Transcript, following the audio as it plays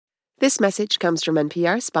This message comes from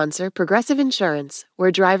NPR sponsor Progressive Insurance, where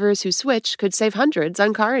drivers who switch could save hundreds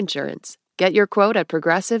on car insurance. Get your quote at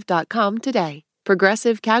Progressive.com today.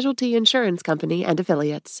 Progressive Casualty Insurance Company and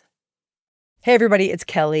Affiliates. Hey, everybody, it's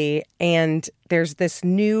Kelly, and there's this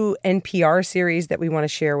new NPR series that we want to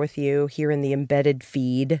share with you here in the embedded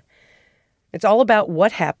feed. It's all about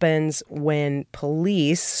what happens when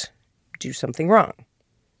police do something wrong.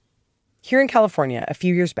 Here in California, a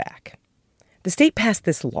few years back, the state passed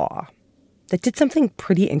this law that did something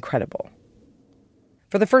pretty incredible.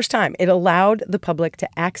 For the first time, it allowed the public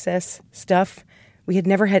to access stuff we had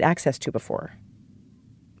never had access to before.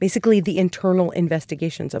 Basically, the internal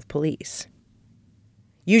investigations of police.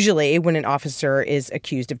 Usually, when an officer is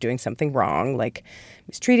accused of doing something wrong, like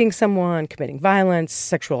mistreating someone, committing violence,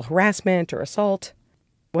 sexual harassment, or assault,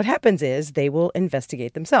 what happens is they will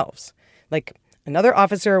investigate themselves. Like, another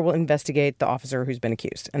officer will investigate the officer who's been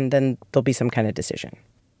accused, and then there'll be some kind of decision.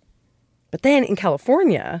 But then in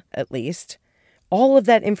California, at least, all of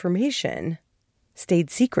that information stayed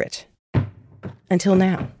secret until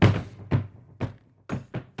now.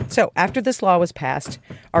 So after this law was passed,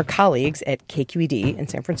 our colleagues at KQED in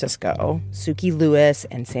San Francisco, Suki Lewis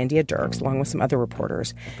and Sandia Dirks, along with some other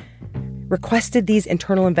reporters, requested these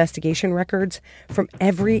internal investigation records from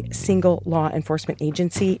every single law enforcement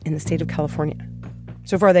agency in the state of California.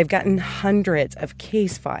 So far, they've gotten hundreds of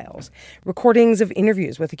case files, recordings of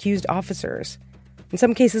interviews with accused officers, in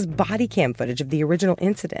some cases, body cam footage of the original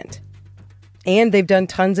incident. And they've done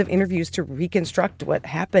tons of interviews to reconstruct what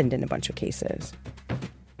happened in a bunch of cases.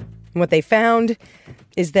 And what they found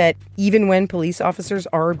is that even when police officers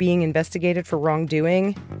are being investigated for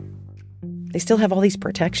wrongdoing, they still have all these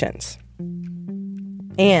protections.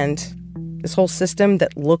 And this whole system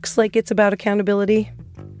that looks like it's about accountability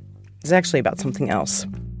is actually about something else.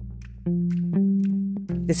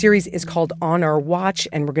 The series is called On Our Watch,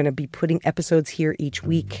 and we're going to be putting episodes here each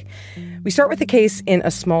week. We start with a case in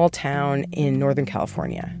a small town in Northern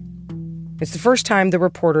California. It's the first time the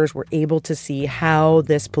reporters were able to see how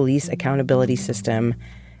this police accountability system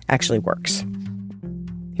actually works.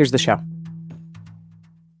 Here's the show.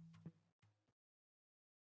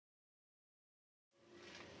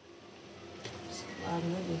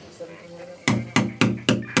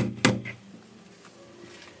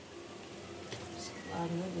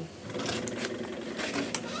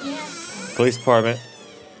 Police department.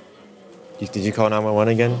 Did you call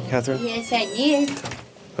 911 again, Catherine? Yes, I did.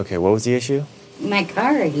 Okay, what was the issue? My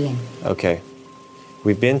car again. Okay.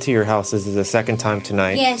 We've been to your house. This is the second time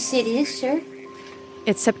tonight. Yes, it is, sir.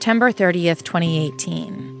 It's September 30th,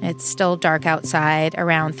 2018. It's still dark outside,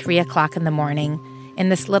 around 3 o'clock in the morning, in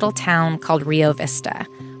this little town called Rio Vista,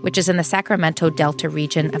 which is in the Sacramento Delta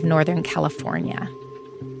region of Northern California.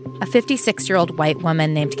 A 56-year-old white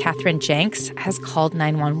woman named Catherine Jenks has called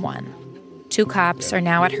 911. 2 cops are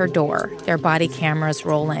now at her door, their body cameras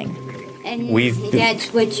rolling. And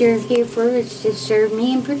that's what you're here for, is to serve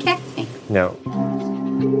me and protect me. No.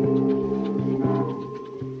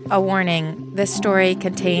 A warning, this story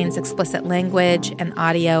contains explicit language and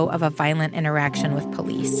audio of a violent interaction with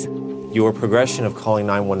police. Your progression of calling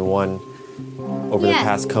 911 over the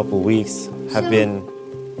past couple weeks have been...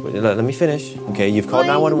 Let me finish. Okay, you've called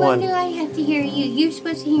 911. Why do I have to hear you? You're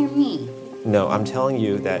supposed to hear me. No, I'm telling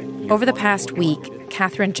you that... Over the past week,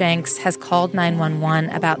 Catherine Jenks has called 911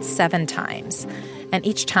 about 7 times. And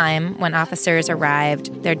each time, when officers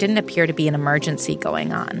arrived, there didn't appear to be an emergency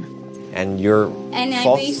going on. And you're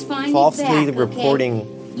falsely reporting...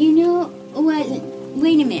 Okay? You know what?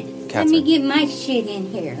 Wait a minute. Catherine. Let me get my shit in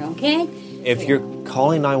here, okay? If you're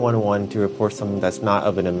calling 911 to report something that's not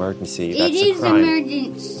of an emergency, that's a crime. It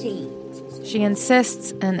is emergency. She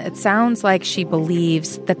insists, and it sounds like she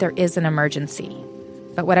believes that there is an emergency.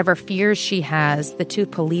 But whatever fears she has, the 2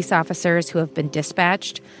 police officers who have been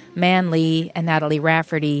dispatched, Man Lee and Natalie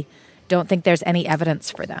Rafferty, don't think there's any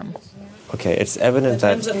evidence for them. Okay, it's evident that...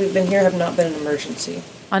 The times that we've been here have not been an emergency.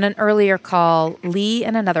 On an earlier call, Lee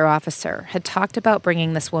and another officer had talked about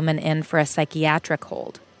bringing this woman in for a psychiatric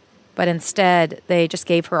hold. But instead, they just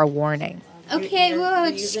gave her a warning. Okay,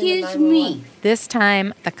 well, excuse me. This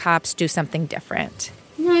time, the cops do something different.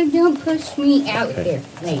 No, don't push me out here,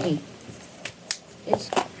 lady.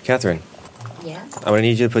 Catherine. Yeah? I'm going to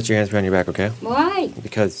need you to put your hands behind your back, okay? Why?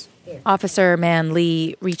 Because... Officer Man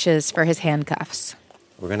Lee reaches for his handcuffs.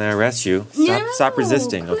 We're going to arrest you. Stop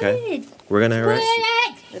resisting, okay? Good. We're going to arrest you.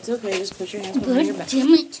 It's okay. Just put your hands behind your back.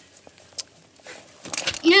 Damn it.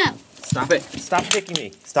 No. Stop it. Stop kicking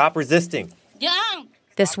me. Stop resisting. Don't.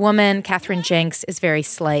 This woman, Catherine Jenks, is very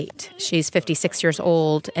slight. She's 56 years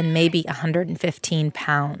old and maybe 115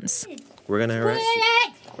 pounds. We're going to arrest you.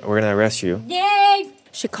 We're going to arrest you. Dave.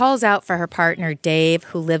 She calls out for her partner, Dave,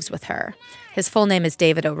 who lives with her. His full name is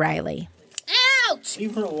David O'Reilly. Ouch!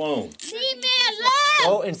 Leave her alone. Leave me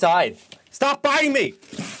alone! Go inside. Stop biting me!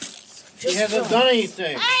 She hasn't done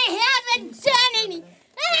anything. I haven't done anything.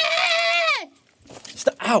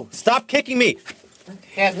 Ow! Stop kicking me!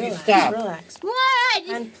 Kathy, stop. Relax. What?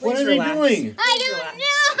 And What please are they relax. doing? I don't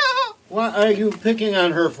know. What are you picking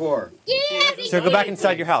on her for? Daddy, Sir, go back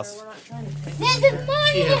inside your house. this is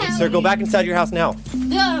my house. Sir, go back inside your house now.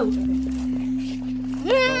 Go.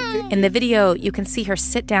 In the video, you can see her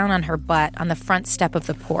sit down on her butt on the front step of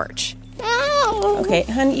the porch Okay,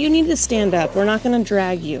 hon, you need to stand up. We're not going to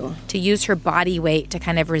drag you. to use her body weight to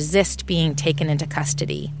kind of resist being taken into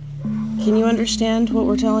custody. Can you understand what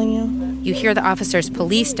we're telling you? You hear the officer's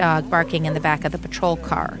police dog barking in the back of the patrol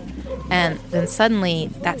car. And then suddenly,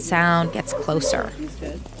 that sound gets closer.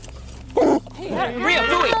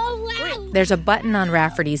 There's a button on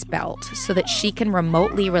Rafferty's belt so that she can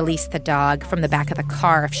remotely release the dog from the back of the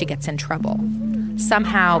car if she gets in trouble.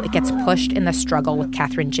 Somehow, it gets pushed in the struggle with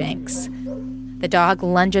Kathryn Jenks. The dog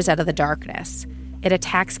lunges out of the darkness. It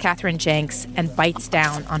attacks Kathryn Jenks and bites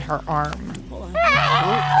down on her arm.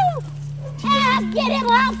 Get him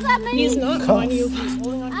off of me! He's not on you. He's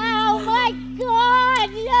holding on. Oh my God,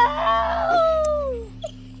 no!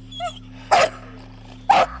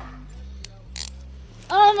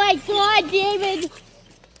 Oh my God, David!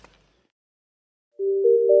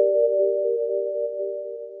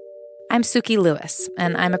 I'm Suki Lewis,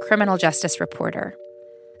 and I'm a criminal justice reporter.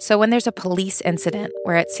 So when there's a police incident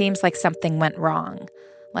where it seems like something went wrong,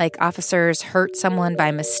 like officers hurt someone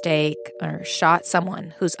by mistake or shot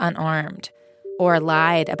someone who's unarmed, or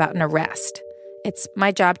lied about an arrest, it's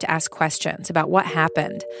my job to ask questions about what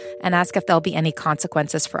happened and ask if there'll be any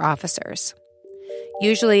consequences for officers.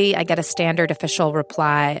 Usually I get a standard official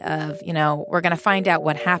reply of, we're going to find out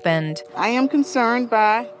what happened. I am concerned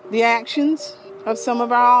by the actions of some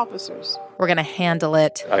of our officers. We're going to handle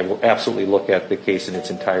it. I will absolutely look at the case in its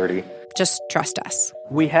entirety. Just trust us.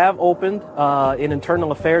 We have opened an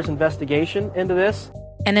internal affairs investigation into this.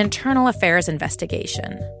 An internal affairs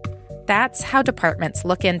investigation. That's how departments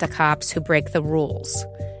look into cops who break the rules.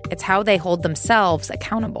 It's how they hold themselves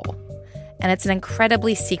accountable. And it's an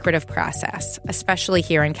incredibly secretive process, especially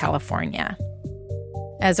here in California.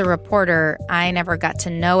 As a reporter, I never got to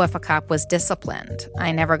know if a cop was disciplined.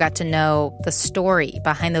 I never got to know the story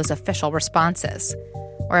behind those official responses,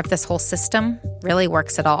 or if this whole system really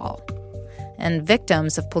works at all. And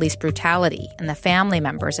victims of police brutality and the family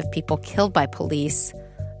members of people killed by police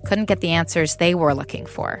couldn't get the answers they were looking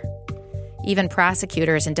for. Even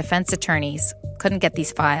prosecutors and defense attorneys couldn't get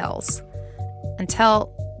these files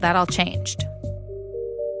until that all changed.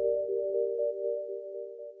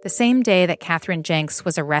 The same day that Kathryn Jenks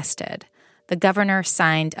was arrested, the governor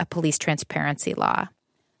signed a police transparency law.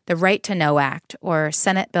 The Right to Know Act, or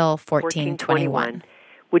Senate Bill 1421,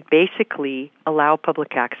 would basically allow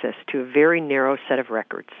public access to a very narrow set of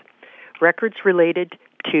records. Records related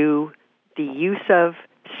to the use of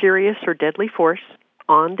serious or deadly force,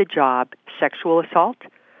 on-the-job sexual assault,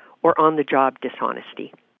 or on-the-job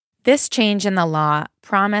dishonesty. This change in the law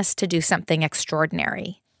promised to do something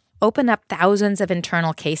extraordinary. Open up thousands of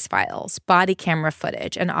internal case files, body camera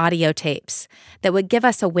footage, and audio tapes that would give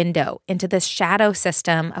us a window into this shadow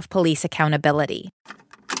system of police accountability.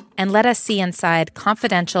 And let us see inside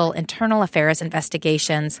confidential internal affairs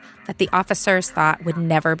investigations that the officers thought would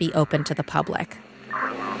never be open to the public.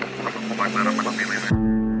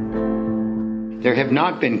 There have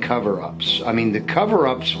not been cover-ups. I mean, the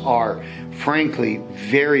cover-ups are, frankly,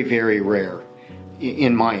 very, very rare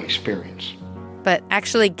in my experience. But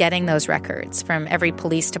actually getting those records from every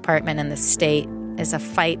police department in the state is a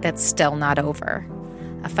fight that's still not over.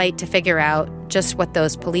 A fight to figure out just what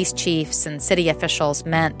those police chiefs and city officials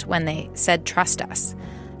meant when they said, trust us,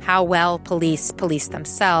 how well police police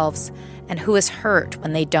themselves, and who is hurt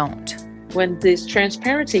when they don't. When this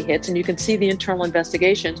transparency hits and you can see the internal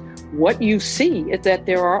investigations, what you see is that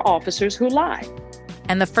there are officers who lie.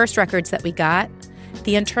 And the first records that we got,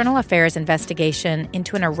 the internal affairs investigation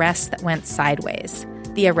into an arrest that went sideways,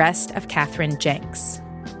 the arrest of Kathryn Jenks.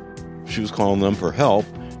 She was calling them for help,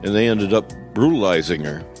 and they ended up brutalizing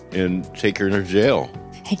her and taking her to jail.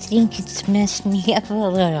 I think it's messed me up a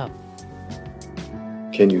little.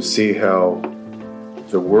 Can you see how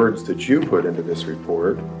the words that you put into this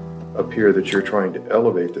report appear that you're trying to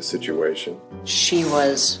elevate the situation? She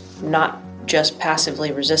was not just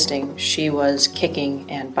passively resisting, she was kicking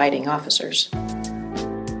and biting officers.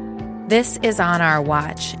 This is On Our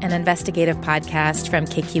Watch, an investigative podcast from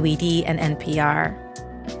KQED and NPR.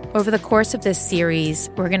 Over the course of this series,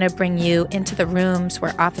 we're going to bring you into the rooms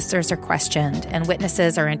where officers are questioned and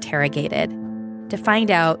witnesses are interrogated to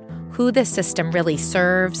find out who this system really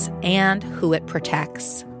serves and who it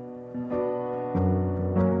protects.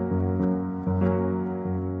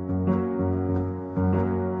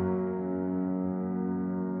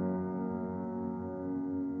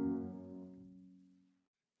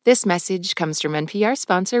 This message comes from NPR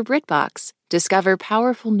sponsor BritBox. Discover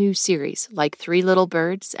powerful new series like Three Little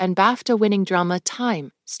Birds and BAFTA-winning drama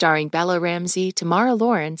Time, starring Bella Ramsey, Tamara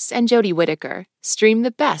Lawrence, and Jodie Whittaker. Stream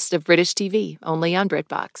the best of British TV only on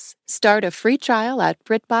BritBox. Start a free trial at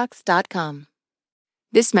BritBox.com.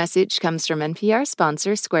 This message comes from NPR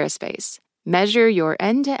sponsor Squarespace. Measure your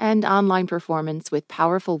end-to-end online performance with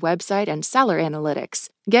powerful website and seller analytics.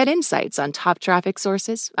 Get insights on top traffic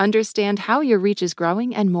sources, understand how your reach is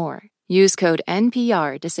growing, and more. Use code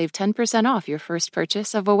NPR to save 10% off your first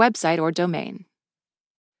purchase of a website or domain.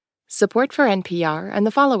 Support for NPR and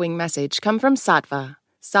the following message come from Saatva.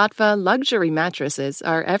 Saatva luxury mattresses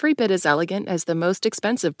are every bit as elegant as the most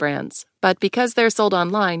expensive brands, but because they're sold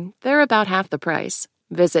online, they're about half the price.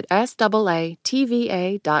 Visit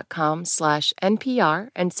SAATVA.com/NPR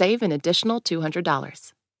and save an additional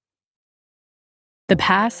 $200. The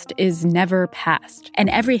past is never past, and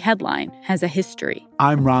every headline has a history.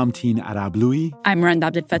 I'm Ramteen Arablouei. I'm Rand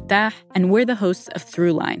Abdel Fattah, and we're the hosts of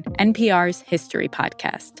Throughline, NPR's history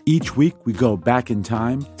podcast. Each week, we go back in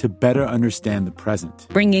time to better understand the present,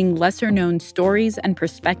 bringing lesser-known stories and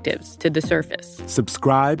perspectives to the surface.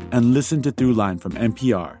 Subscribe and listen to Throughline from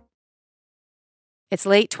NPR. It's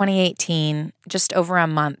late 2018, just over a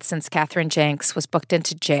month since Kathryn Janks was booked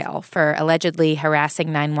into jail for allegedly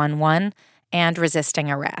harassing 911 and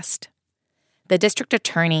resisting arrest. The district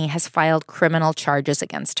attorney has filed criminal charges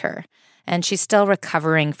against her, and she's still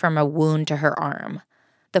recovering from a wound to her arm.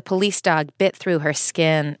 The police dog bit through her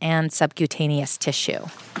skin and subcutaneous tissue.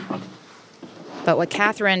 But what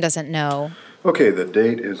Kathryn doesn't know... Okay, the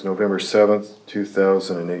date is November 7th,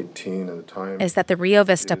 2018, and the time is that the Rio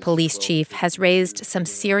Vista police chief has raised some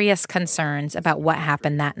serious concerns about what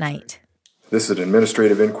happened that night. This is an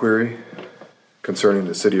administrative inquiry concerning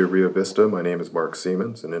the city of Rio Vista. My name is Mark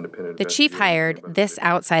Siemens, an independent The chief hired this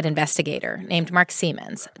outside investigator named Mark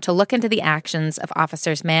Siemens to look into the actions of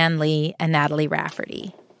officers Man Lee and Natalie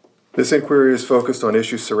Rafferty. This inquiry is focused on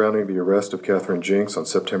issues surrounding the arrest of Kathryn Janks on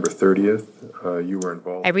September 30th. You were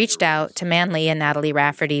involved. I reached out to Man Lee and Natalie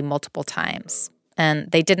Rafferty multiple times, and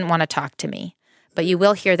they didn't want to talk to me. But you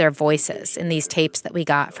will hear their voices in these tapes that we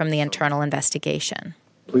got from the internal investigation.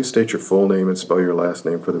 Please state your full name and spell your last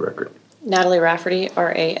name for the record. Natalie Rafferty,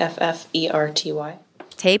 Raffferty.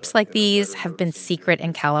 Tapes like these have been secret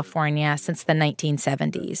in California since the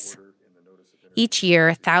 1970s. Each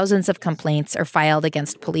year, thousands of complaints are filed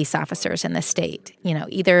against police officers in the state,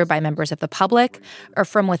 either by members of the public or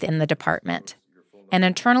from within the department. And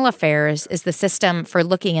Internal Affairs is the system for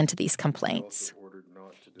looking into these complaints.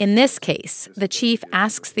 In this case, the chief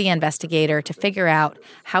asks the investigator to figure out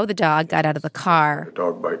how the dog got out of the car. A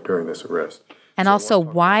dog bite during this arrest. And also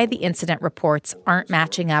why the incident reports aren't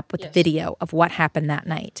matching up with the video of what happened that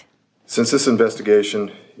night. Since this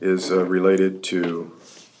investigation is related to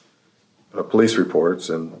police reports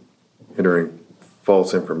and entering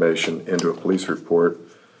false information into a police report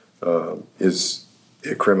is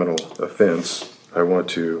a criminal offense, I want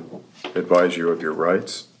to advise you of your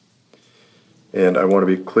rights. And I want to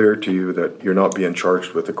be clear to you that you're not being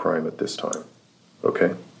charged with a crime at this time.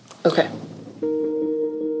 Okay? Okay.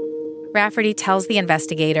 Rafferty tells the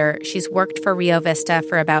investigator she's worked for Rio Vista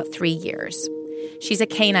for about 3 years. She's a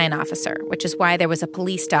canine officer, which is why there was a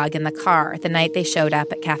police dog in the car the night they showed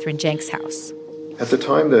up at Kathryn Janks' house. At the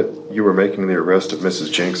time that you were making the arrest of Miss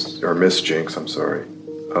Janks,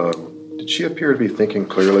 did she appear to be thinking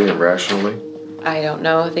clearly and rationally? I don't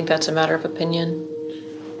know. I think that's a matter of opinion.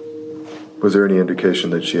 Was there any indication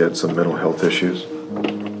that she had some mental health issues?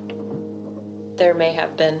 There may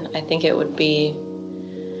have been. I think it would be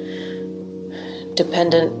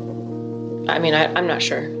dependent. I'm not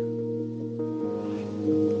sure.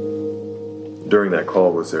 During that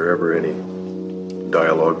call, was there ever any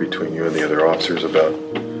dialogue between you and the other officers about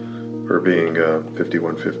her being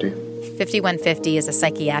 5150? 5150 is a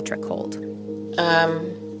psychiatric hold.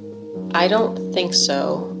 I don't think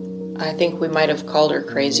so. I think we might have called her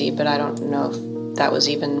crazy, but I don't know if that was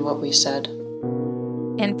even what we said.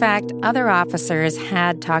 In fact, other officers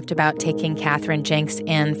had talked about taking Kathryn Janks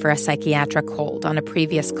in for a psychiatric hold on a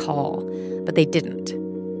previous call, but they didn't.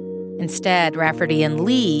 Instead, Rafferty and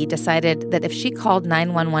Lee decided that if she called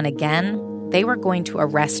 911 again, they were going to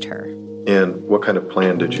arrest her. And what kind of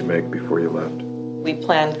plan did you make before you left? We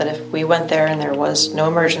planned that if we went there and there was no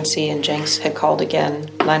emergency and Jenks had called again,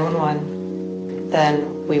 911,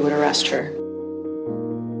 then we would arrest her.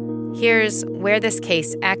 Here's where this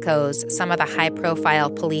case echoes some of the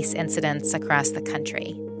high-profile police incidents across the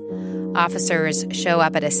country. Officers show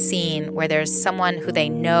up at a scene where there's someone who they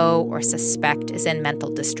know or suspect is in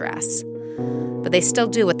mental distress. But they still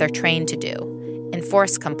do what they're trained to do,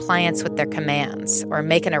 enforce compliance with their commands, or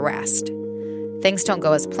make an arrest. Things don't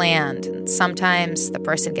go as planned, and sometimes the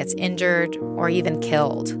person gets injured or even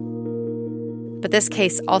killed. But this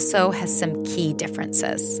case also has some key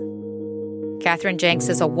differences. Kathryn Jenks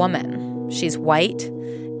is a woman. She's white,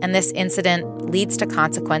 and this incident leads to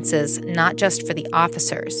consequences not just for the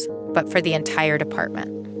officers, but for the entire department.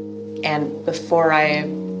 And before I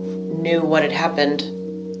knew what had happened,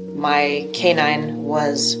 my canine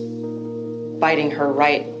was biting her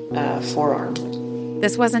right forearm.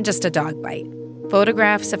 This wasn't just a dog bite.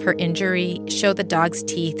 Photographs of her injury show the dog's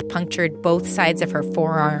teeth punctured both sides of her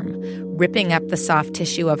forearm, ripping up the soft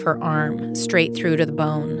tissue of her arm straight through to the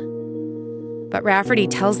bone. But Rafferty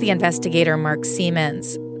tells the investigator Mark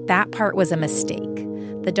Siemens that part was a mistake.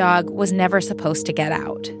 The dog was never supposed to get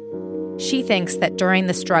out. She thinks that during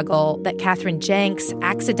the struggle that Kathryn Jenks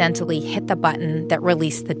accidentally hit the button that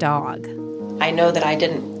released the dog. I know that I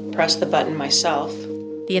didn't press the button myself.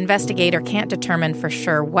 The investigator can't determine for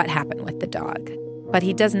sure what happened with the dog, but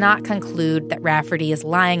he does not conclude that Rafferty is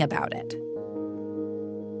lying about it.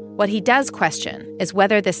 What he does question is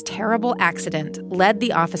whether this terrible accident led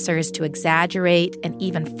the officers to exaggerate and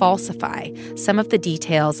even falsify some of the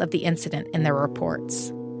details of the incident in their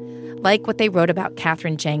reports. Like what they wrote about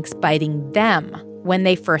Kathryn Jenks biting them when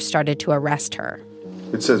they first started to arrest her.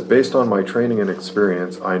 It says, based on my training and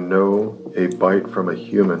experience, I know a bite from a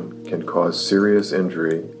human can cause serious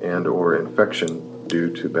injury and or infection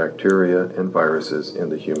due to bacteria and viruses in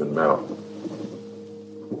the human mouth.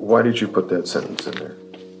 Why did you put that sentence in there?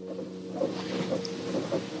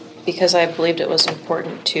 Because I believed it was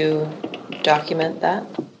important to document that.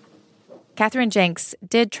 Kathryn Jenks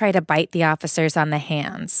did try to bite the officers on the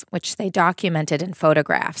hands, which they documented in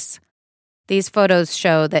photographs. These photos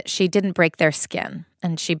show that she didn't break their skin,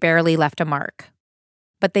 and she barely left a mark.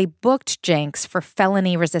 But they booked Jenks for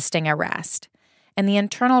felony resisting arrest, and the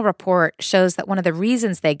internal report shows that one of the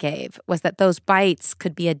reasons they gave was that those bites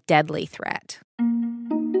could be a deadly threat.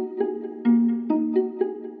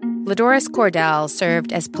 LaDoris Cordell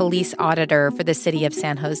served as police auditor for the city of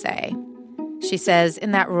San Jose. She says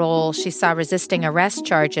in that role, she saw resisting arrest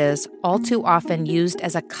charges all too often used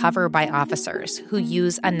as a cover by officers who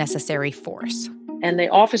use unnecessary force. And the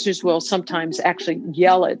officers will sometimes actually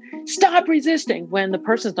yell at, "Stop resisting," when the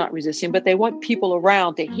person's not resisting, but they want people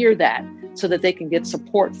around to hear that so that they can get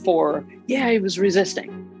support for, yeah, he was resisting.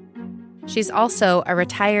 She's also a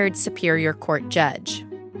retired Superior Court judge.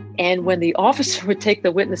 And when the officer would take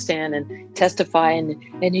the witness stand and testify and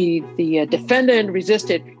the defendant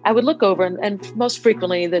resisted, I would look over and most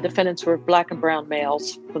frequently the defendants were black and brown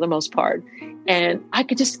males for the most part. And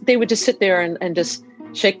they would just sit there and just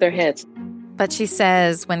shake their heads. But she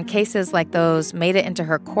says when cases like those made it into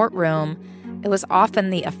her courtroom, it was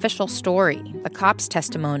often the official story, the cop's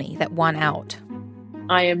testimony that won out.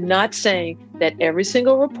 I am not saying that every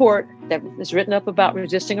single report that is written up about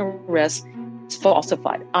resisting arrest is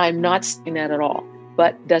falsified. I'm not saying that at all.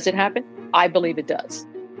 But does it happen? I believe it does.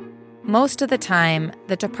 Most of the time,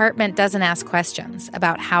 the department doesn't ask questions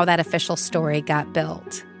about how that official story got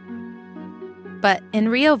built. But in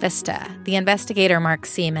Rio Vista, the investigator Mark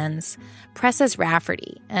Siemens presses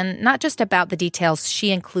Rafferty, and not just about the details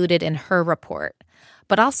she included in her report,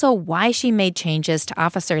 but also why she made changes to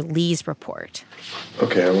Officer Lee's report.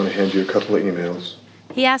 Okay, I want to hand you a couple of emails.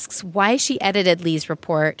 He asks why she edited Lee's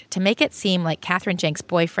report to make it seem like Kathryn Jenks'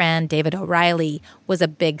 boyfriend, David O'Reilly, was a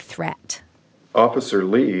big threat. Officer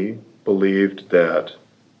Lee believed that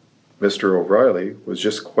Mr. O'Reilly was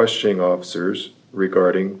just questioning officers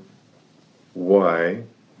regarding why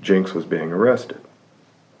Jenks was being arrested.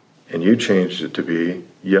 And you changed it to be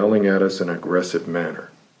yelling at us in an aggressive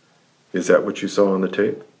manner. Is that what you saw on the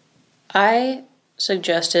tape? I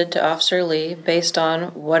suggested to Officer Lee, based on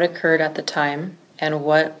what occurred at the time and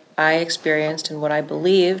what I experienced and what I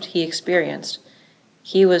believed he experienced,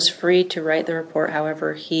 he was free to write the report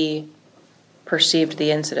however he perceived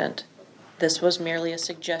the incident. This was merely a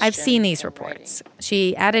suggestion. I've seen these reports.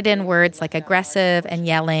 She added in words like aggressive and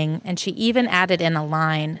yelling, and she even added in a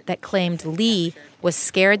line that claimed Lee was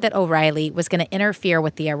scared that O'Reilly was going to interfere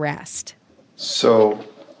with the arrest. So,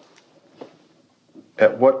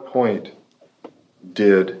 at what point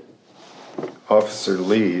did Officer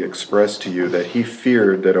Lee express to you that he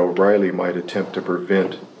feared that O'Reilly might attempt to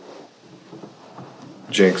prevent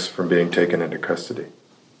Jinx from being taken into custody?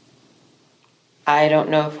 I don't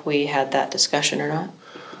know if we had that discussion or not.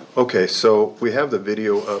 Okay, so we have the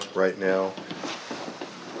video up right now.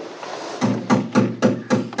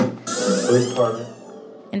 Police department.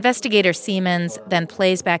 Investigator Siemens then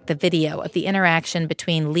plays back the video of the interaction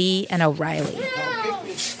between Lee and O'Reilly.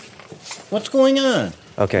 What's going on?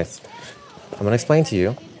 Okay, I'm going to explain to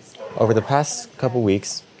you. Over the past couple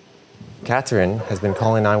weeks, Catherine has been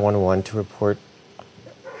calling 911 to report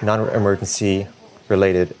non-emergency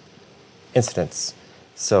related incidents.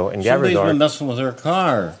 So in that Somebody's regard, been messing with her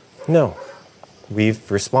car. No. We've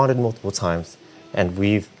responded multiple times, and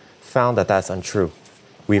we've found that that's untrue.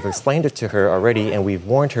 We've explained it to her already, and we've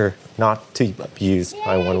warned her not to abuse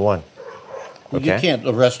 911. Okay? You can't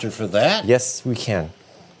arrest her for that. Yes, we can.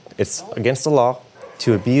 It's against the law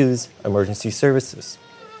to abuse emergency services.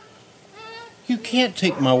 You can't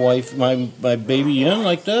take my wife, my baby in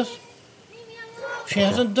like this. She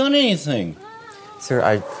hasn't done anything. Sir,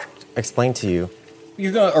 I explained to you.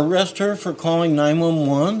 You're going to arrest her for calling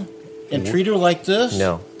 911 and treat her like this?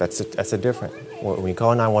 No, that's a different. When we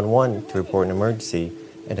call 911 to report an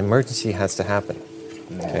emergency has to happen.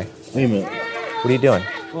 Okay? Wait a minute. What are you doing?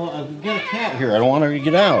 Well, I've got a cat here. I don't want her to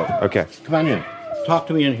get out. Okay. Come on in. Talk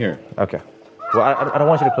to me in here. Okay. Well, I don't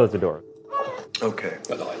want you to close the door. Okay.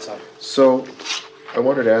 So I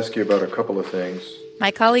wanted to ask you about a couple of things. My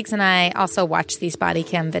colleagues and I also watched these body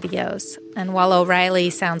cam videos, and while O'Reilly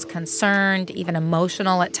sounds concerned, even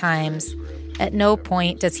emotional at times, at no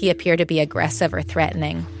point does he appear to be aggressive or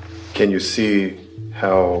threatening. Can you see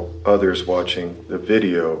how others watching the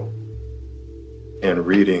video and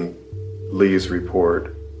reading Lee's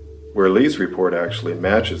report, where Lee's report actually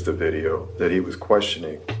matches the video that he was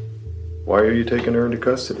questioning, why are you taking her into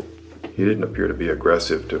custody? He didn't appear to be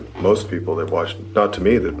aggressive to most people that watched, not to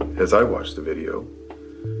me, as I watched the video.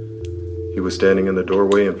 He was standing in the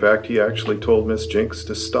doorway. In fact, he actually told Miss Jinx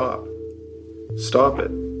to stop. Stop it.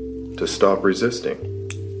 To stop resisting.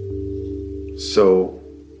 So,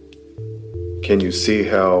 can you see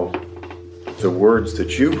how the words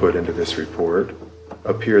that you put into this report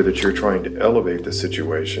appear that you're trying to elevate the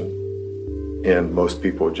situation, and most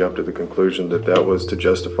people jump to the conclusion that that was to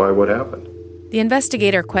justify what happened? The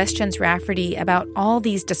investigator questions Rafferty about all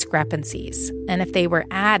these discrepancies and if they were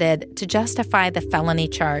added to justify the felony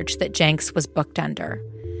charge that Jenks was booked under.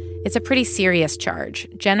 It's a pretty serious charge,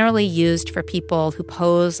 generally used for people who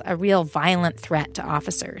pose a real violent threat to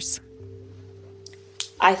officers.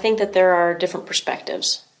 I think that there are different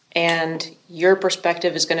perspectives, and your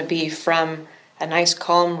perspective is going to be from a nice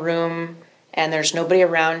calm room and there's nobody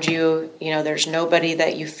around you, there's nobody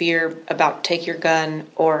that you fear about take your gun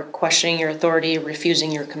or questioning your authority,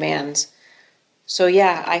 refusing your commands. So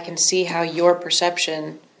yeah, I can see how your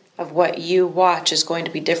perception of what you watch is going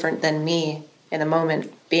to be different than me in the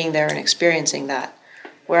moment being there and experiencing that,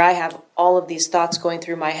 where I have all of these thoughts going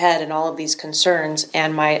through my head and all of these concerns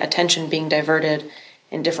and my attention being diverted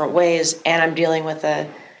in different ways, and I'm dealing with a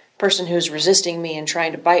person who's resisting me and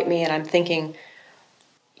trying to bite me, and I'm thinking,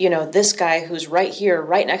 this guy who's right here,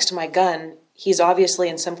 right next to my gun, he's obviously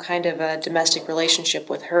in some kind of a domestic relationship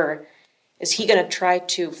with her. Is he going to try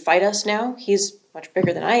to fight us now? He's much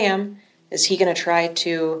bigger than I am. Is he going to try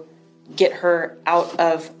to get her out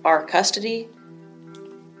of our custody?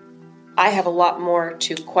 I have a lot more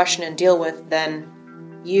to question and deal with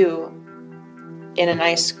than you in a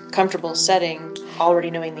nice, comfortable setting, already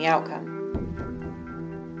knowing the outcome.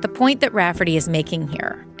 The point that Rafferty is making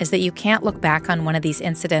here is that you can't look back on one of these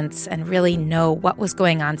incidents and really know what was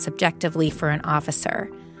going on subjectively for an officer.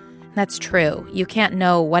 That's true. You can't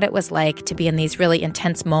know what it was like to be in these really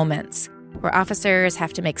intense moments where officers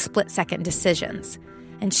have to make split-second decisions.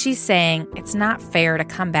 And she's saying it's not fair to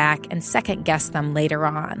come back and second-guess them later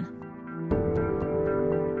on.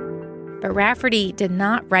 But Rafferty did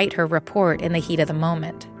not write her report in the heat of the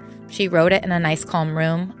moment. She wrote it in a nice, calm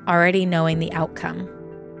room, already knowing the outcome.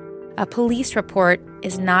 A police report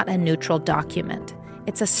is not a neutral document.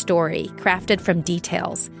 It's a story crafted from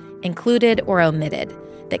details, included or omitted,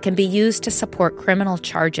 that can be used to support criminal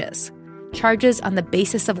charges on the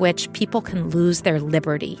basis of which people can lose their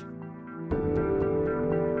liberty.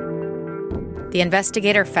 The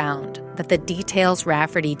investigator found that the details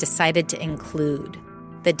Rafferty decided to include,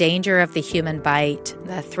 the danger of the human bite,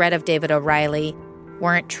 the threat of David O'Reilly,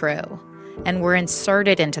 weren't true, and were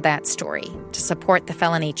inserted into that story to support the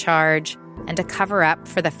felony charge and to cover up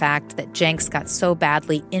for the fact that Jenks got so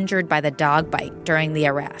badly injured by the dog bite during the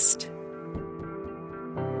arrest.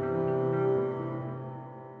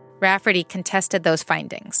 Rafferty contested those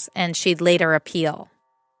findings, and she'd later appeal.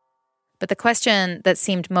 But the question that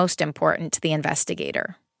seemed most important to the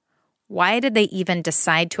investigator, Why did they even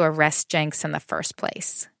decide to arrest Jenks in the first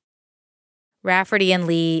place? Rafferty and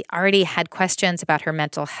Lee already had questions about her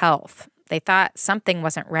mental health. They thought something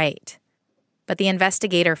wasn't right. But the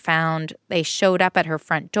investigator found they showed up at her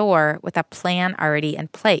front door with a plan already in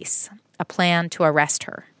place, a plan to arrest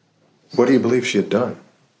her. What do you believe she had done?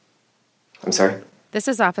 I'm sorry? This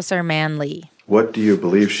is Officer Man Lee. What do you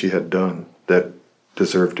believe she had done that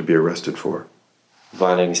deserved to be arrested for?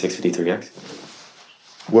 Violating 653X.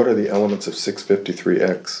 What are the elements of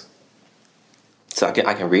 653X? So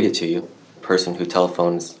I can read it to you. Person who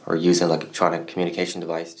telephones or uses an electronic communication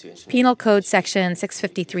device to... Penal Code Section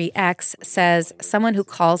 653X says someone who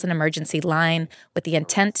calls an emergency line with the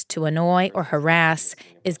intent to annoy or harass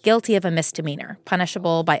is guilty of a misdemeanor,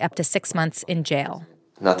 punishable by up to 6 months in jail.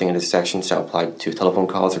 Nothing in this section shall apply to telephone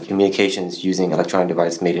calls or communications using electronic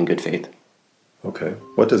device made in good faith. Okay.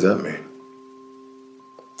 What does that mean?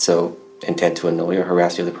 So, intent to annoy or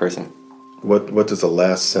harass the other person. What does the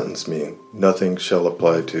last sentence mean? Nothing shall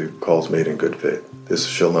apply to calls made in good faith. This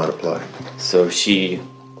shall not apply. So if she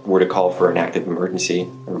were to call for an active emergency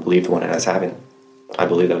or believe the one as having, I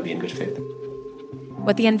believe that would be in good faith.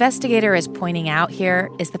 What the investigator is pointing out here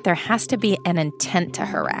is that there has to be an intent to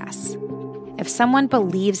harass. If someone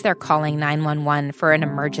believes they're calling 911 for an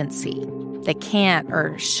emergency, they can't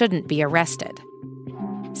or shouldn't be arrested.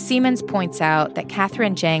 Siemens points out that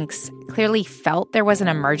Kathryn Jenks clearly felt there was an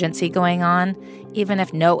emergency going on, even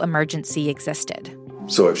if no emergency existed.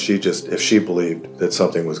 So if she believed that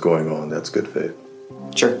something was going on, that's good faith?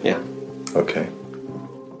 Sure, yeah. Okay.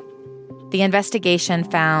 The investigation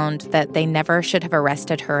found that they never should have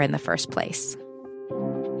arrested her in the first place.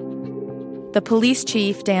 The police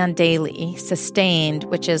chief, Dan Daly, sustained,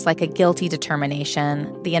 which is like a guilty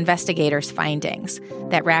determination, the investigators' findings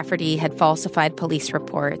that Rafferty had falsified police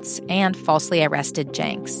reports and falsely arrested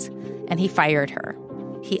Jenks, and he fired her.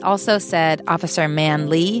 He also said Officer Man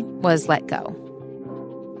Lee was let go.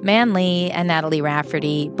 Man Lee and Natalie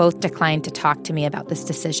Rafferty both declined to talk to me about this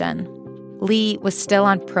decision. Lee was still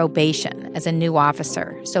on probation as a new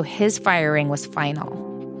officer, so his firing was final.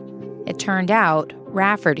 It turned out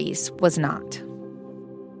Rafferty's was not.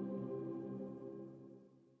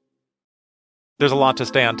 There's a lot to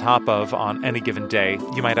stay on top of on any given day.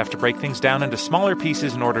 You might have to break things down into smaller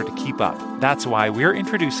pieces in order to keep up. That's why we're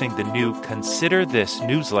introducing the new Consider This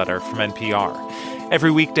newsletter from NPR. Every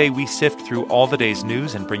weekday, we sift through all the day's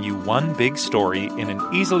news and bring you one big story in an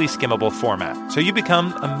easily skimmable format, so you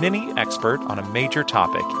become a mini expert on a major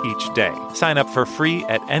topic each day. Sign up for free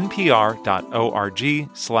at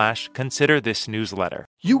npr.org/considerthisnewsletter.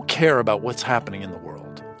 You care about what's happening in the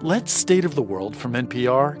world. Let State of the World from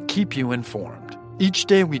NPR keep you informed. Each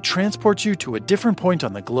day, we transport you to a different point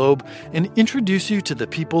on the globe and introduce you to the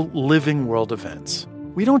people living world events.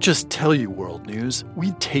 We don't just tell you world news,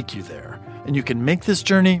 we take you there. And you can make this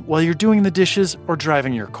journey while you're doing the dishes or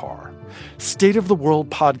driving your car. State of the World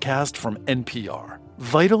podcast from NPR.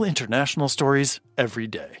 Vital international stories every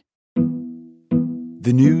day.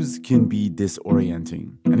 The news can be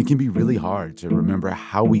disorienting, and it can be really hard to remember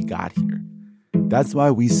how we got here. That's why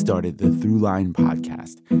we started the Throughline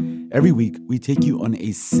podcast. Every week, we take you on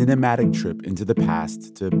a cinematic trip into the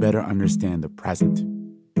past to better understand the present.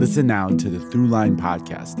 Listen now to the Throughline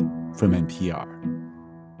podcast from NPR.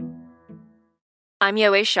 I'm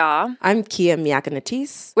Yowei Shaw. I'm Kia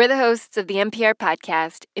Miakanatis. We're the hosts of the NPR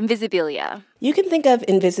podcast, Invisibilia. You can think of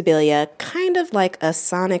Invisibilia kind of like a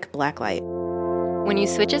sonic blacklight. When you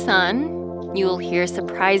switch us on, you will hear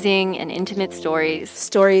surprising and intimate stories.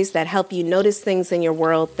 Stories that help you notice things in your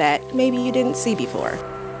world that maybe you didn't see before.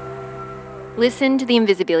 Listen to the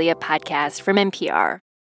Invisibilia podcast from NPR.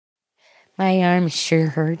 My arm sure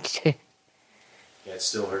hurts. Yeah, it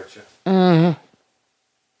still hurts you.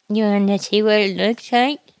 You want to see what it looks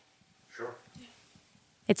like? Sure.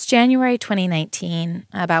 It's January 2019,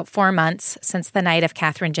 about 4 months since the night of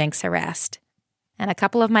Kathryn Jenks' arrest. And a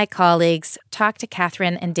couple of my colleagues talked to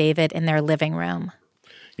Kathryn and David in their living room.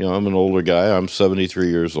 You know, I'm an older guy. I'm 73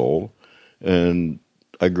 years old. And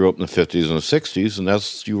I grew up in the 50s and the 60s, and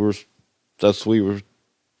that's we were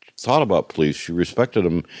thought about police. You respected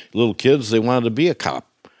them. Little kids, they wanted to be a cop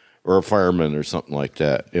or a fireman or something like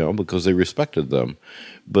that, you know, because they respected them.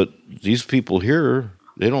 But these people here,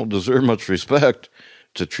 they don't deserve much respect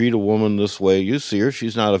to treat a woman this way. You see her,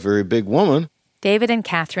 she's not a very big woman. David and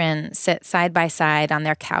Kathryn sit side by side on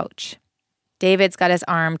their couch. David's got his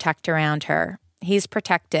arm tucked around her. He's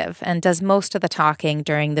protective and does most of the talking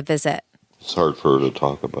during the visit. It's hard for her to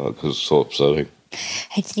talk about because it's so upsetting.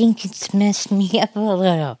 I think it's messed me up a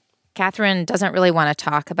little. Kathryn doesn't really want to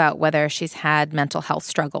talk about whether she's had mental health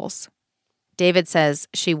struggles. David says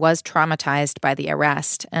she was traumatized by the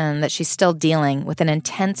arrest and that she's still dealing with an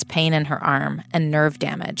intense pain in her arm and nerve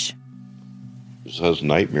damage. She has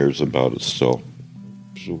nightmares about it still.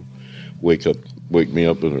 She'll wake me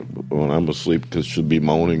up when I'm asleep because she'll be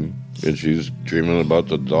moaning and she's dreaming about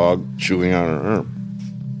the dog chewing on her arm.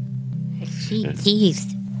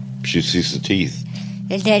 Teeth. She sees the teeth.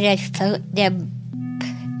 And then I felt them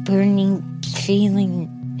burning feeling.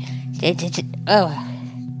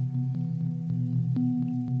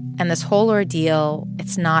 And this whole ordeal,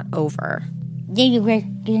 it's not over. They were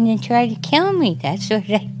going to try to kill me. That's what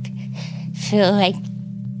I feel like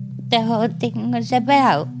the whole thing was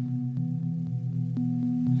about.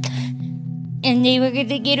 And they were going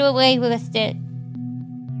to get away with it.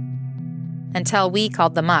 Until we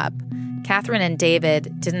called them up, Catherine and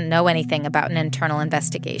David didn't know anything about an internal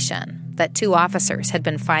investigation, that 2 officers had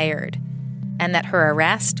been fired, and that her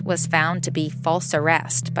arrest was found to be false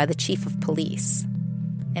arrest by the chief of police.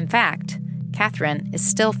 In fact, Catherine is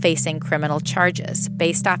still facing criminal charges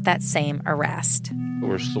based off that same arrest.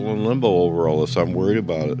 We're still in limbo over all this. I'm worried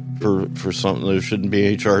about it. For something there shouldn't be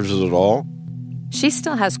any charges at all. She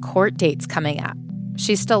still has court dates coming up.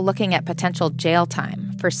 She's still looking at potential jail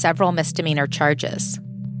time for several misdemeanor charges.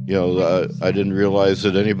 You know, I didn't realize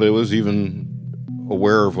that anybody was even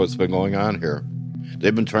aware of what's been going on here.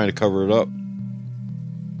 They've been trying to cover it up.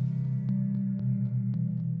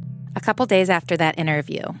 A couple days after that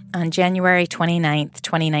interview, on January 29th,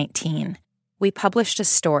 2019, we published a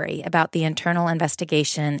story about the internal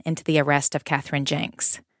investigation into the arrest of Catherine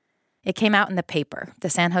Jenks. It came out in the paper, the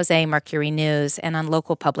San Jose Mercury News, and on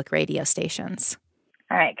local public radio stations.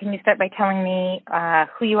 All right, can you start by telling me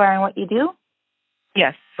who you are and what you do?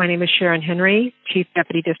 Yes, my name is Sharon Henry, Chief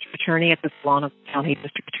Deputy District Attorney at the Solano County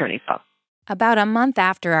District Attorney's Office. About a month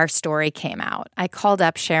after our story came out, I called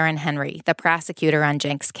up Sharon Henry, the prosecutor on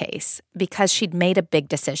Jenks' case, because she'd made a big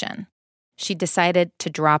decision. She decided to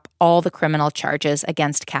drop all the criminal charges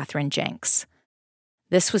against Catherine Jenks.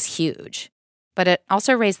 This was huge, but it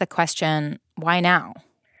also raised the question, why now?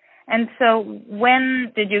 And so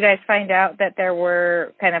when did you guys find out that there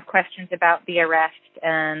were kind of questions about the arrest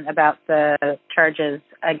and about the charges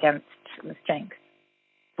against Ms. Jenks?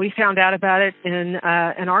 We found out about it in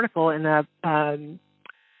an article in the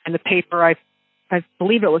paper. I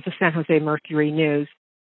believe it was the San Jose Mercury News.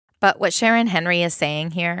 But what Sharon Henry is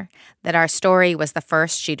saying here, that our story was the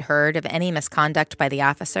first she'd heard of any misconduct by the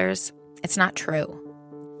officers, it's not true.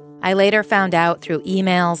 I later found out through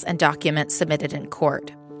emails and documents submitted in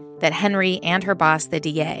court that Henry and her boss, the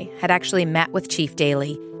DA, had actually met with Chief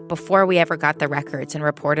Daley before we ever got the records and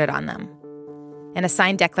reported on them. In a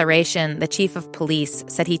signed declaration, the chief of police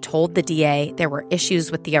said he told the DA there were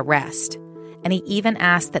issues with the arrest, and he even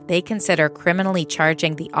asked that they consider criminally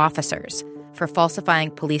charging the officers for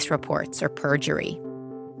falsifying police reports or perjury.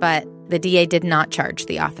 But the DA did not charge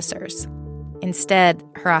the officers. Instead,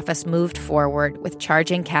 her office moved forward with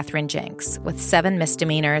charging Catherine Jenks with 7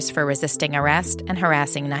 misdemeanors for resisting arrest and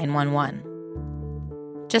harassing 911.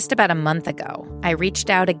 Just about a month ago, I reached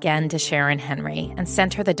out again to Sharon Henry and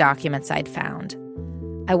sent her the documents I'd found.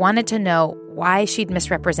 I wanted to know why she'd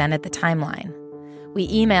misrepresented the timeline. We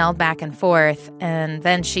emailed back and forth, and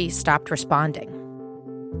then she stopped responding.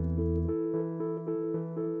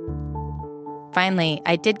 Finally,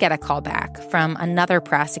 I did get a call back from another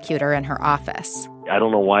prosecutor in her office. I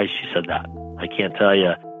don't know why she said that. I can't tell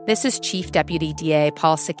you. This is Chief Deputy DA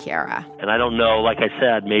Paul Sequeira. And I don't know, like I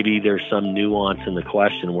said, maybe there's some nuance in the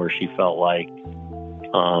question where she felt like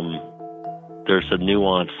there's a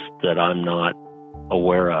nuance that I'm not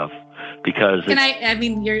aware of. Because I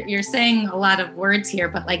mean, you're saying a lot of words here,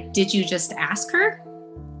 but like, did you just ask her?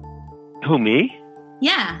 Who, me?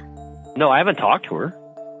 Yeah. No, I haven't talked to her.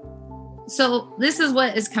 So this is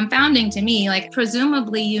what is confounding to me. Like,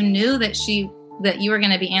 presumably you knew that you were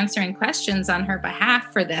going to be answering questions on her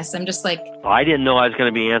behalf for this. I'm just like, I didn't know I was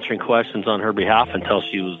going to be answering questions on her behalf until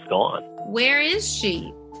she was gone. Where is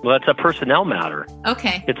she? Well, it's a personnel matter.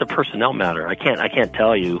 Okay. It's a personnel matter. I can't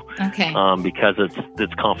tell you. Okay. Because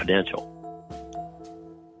it's confidential.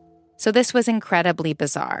 So this was incredibly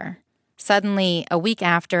bizarre. Suddenly, a week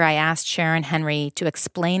after I asked Sharon Henry to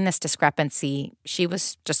explain this discrepancy, she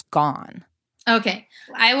was just gone. Okay.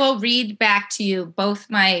 I will read back to you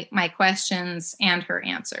both my questions and her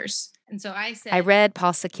answers. And so I said, I read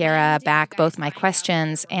Paul Sequeira back both my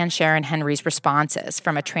questions and Sharon Henry's responses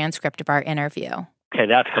from a transcript of our interview. Okay,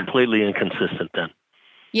 that's completely inconsistent then.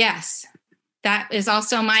 Yes. That is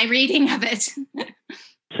also my reading of it.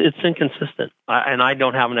 It's inconsistent. And I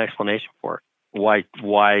don't have an explanation for it.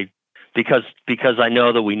 Why? Because I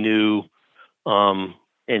know that we knew, and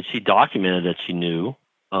she documented that she knew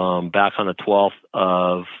back on the 12th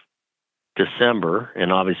of December,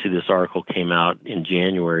 and obviously this article came out in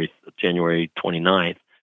January 29th.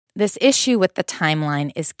 This issue with the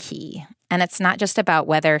timeline is key, and it's not just about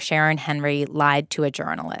whether Sharon Henry lied to a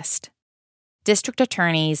journalist. District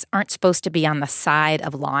attorneys aren't supposed to be on the side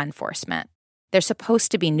of law enforcement. They're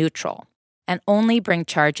supposed to be neutral and only bring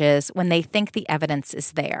charges when they think the evidence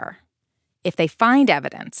is there. If they find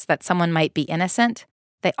evidence that someone might be innocent,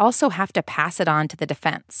 they also have to pass it on to the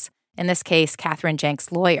defense, in this case, Kathryn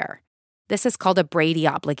Jenks' lawyer. This is called a Brady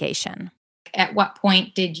obligation. At what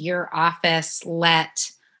point did your office let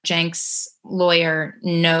Jenks' lawyer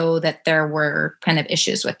know that there were kind of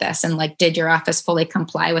issues with this? And did your office fully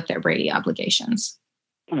comply with their Brady obligations?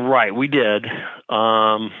 Right, we did.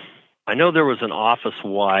 I know there was an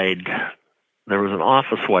office-wide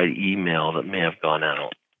email that may have gone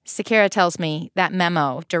out. Sakira tells me that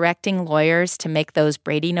memo directing lawyers to make those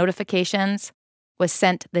Brady notifications was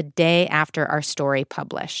sent the day after our story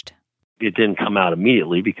published. It didn't come out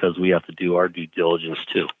immediately because we have to do our due diligence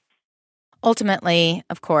too. Ultimately,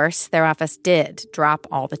 of course, their office did drop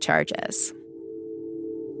all the charges.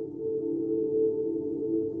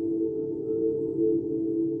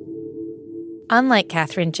 Unlike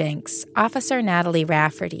Kathryn Jenks, Officer Natalie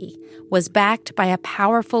Rafferty was backed by a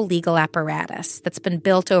powerful legal apparatus that's been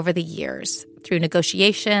built over the years through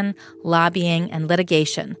negotiation, lobbying, and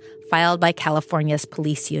litigation filed by California's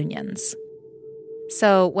police unions.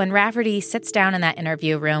 So when Rafferty sits down in that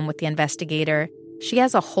interview room with the investigator, she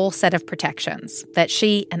has a whole set of protections that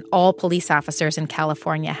she and all police officers in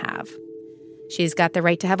California have. She's got the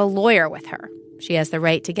right to have a lawyer with her. She has the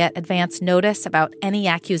right to get advance notice about any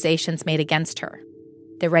accusations made against her,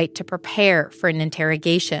 the right to prepare for an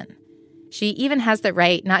interrogation. She even has the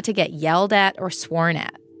right not to get yelled at or sworn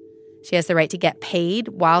at. She has the right to get paid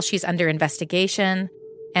while she's under investigation,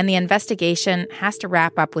 and the investigation has to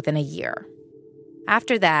wrap up within a year.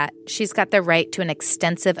 After that, she's got the right to an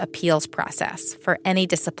extensive appeals process for any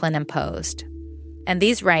discipline imposed. And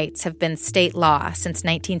these rights have been state law since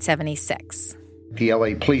 1976. The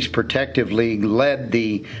LA Police Protective League led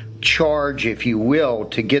the charge, if you will,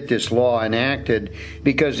 to get this law enacted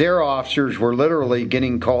because their officers were literally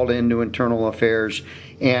getting called into internal affairs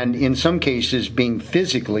and in some cases being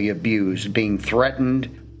physically abused, being threatened.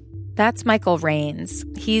 That's Michael Rains.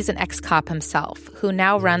 He's an ex-cop himself who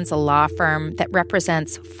now runs a law firm that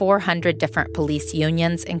represents 400 different police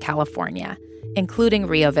unions in California, including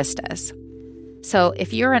Rio Vista's. So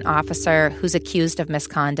if you're an officer who's accused of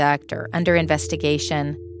misconduct or under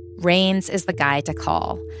investigation, Rains is the guy to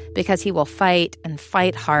call because he will fight and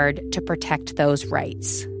fight hard to protect those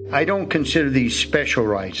rights. I don't consider these special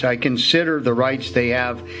rights. I consider the rights they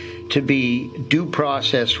have to be due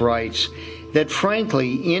process rights that,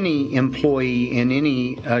 frankly, any employee in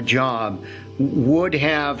any job would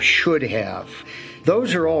have, should have.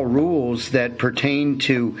 Those are all rules that pertain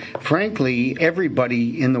to, frankly,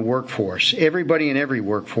 everybody in the workforce, everybody in every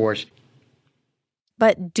workforce.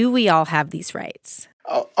 But do we all have these rights?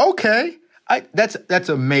 Oh, okay. That's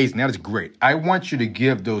amazing. That is great. I want you to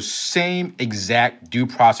give those same exact due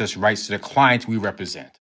process rights to the clients we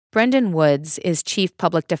represent. Brendan Woods is chief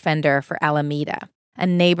public defender for Alameda, a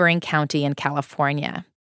neighboring county in California.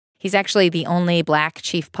 He's actually the only Black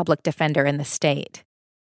chief public defender in the state.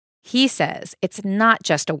 He says it's not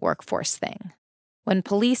just a workforce thing. When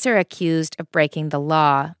police are accused of breaking the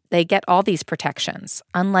law, they get all these protections,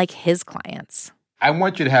 unlike his clients. I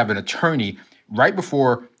want you to have an attorney right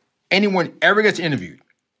before anyone ever gets interviewed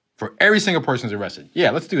for every single person who's arrested.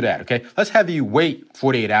 Yeah, let's do that, okay? Let's have you wait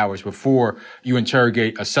 48 hours before you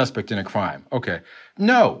interrogate a suspect in a crime. Okay.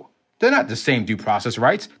 No, they're not the same due process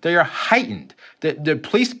rights. They are heightened. The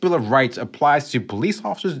Police Bill of Rights applies to police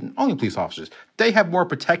officers and only police officers. They have more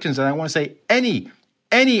protections than, I want to say,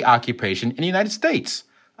 any occupation in the United States.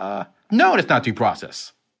 No, that's not due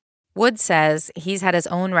process. Wood says he's had his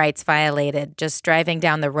own rights violated just driving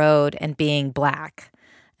down the road and being Black.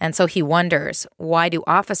 And so he wonders, why do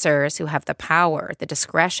officers who have the power, the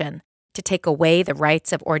discretion, to take away the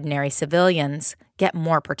rights of ordinary civilians get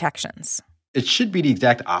more protections? It should be the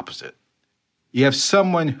exact opposite. You have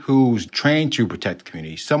someone who's trained to protect the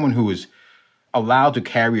community, someone who is allowed to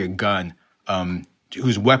carry a gun,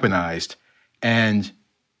 who's weaponized, and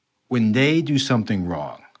when they do something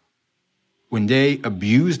wrong, when they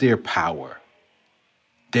abuse their power,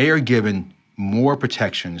 they are given more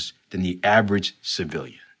protections than the average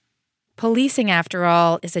civilian. Policing, after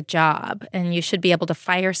all, is a job, and you should be able to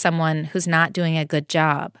fire someone who's not doing a good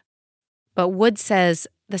job. But Wood says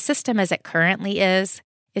the system as it currently is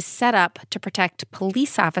set up to protect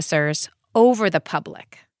police officers over the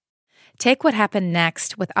public. Take what happened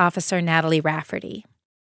next with Officer Natalie Rafferty.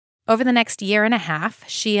 Over the next year and a half,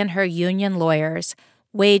 she and her union lawyers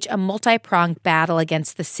wage a multi-pronged battle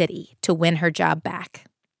against the city to win her job back.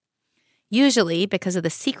 Usually, because of the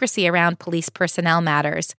secrecy around police personnel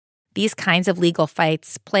matters, these kinds of legal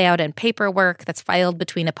fights play out in paperwork that's filed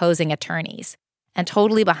between opposing attorneys and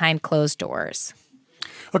totally behind closed doors.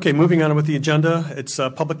 Okay, moving on with the agenda. It's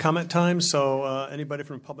public comment time, so anybody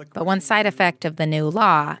from public... But one side effect of the new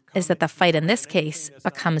law is that the fight in this case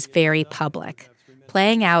becomes very public,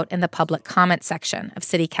 playing out in the public comment section of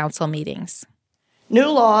city council meetings. New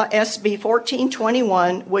law SB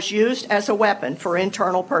 1421 was used as a weapon for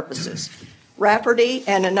internal purposes. Rafferty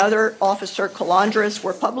and another officer, Calandras,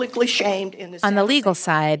 were publicly shamed in the... On the legal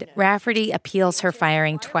side, Rafferty appeals her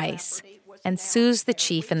firing twice and sues the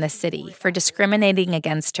chief in the city for discriminating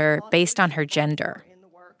against her based on her gender.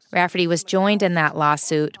 Rafferty was joined in that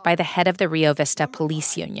lawsuit by the head of the Rio Vista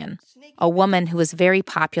Police Union, a woman who was very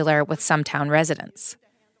popular with some town residents.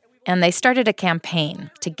 And they started a campaign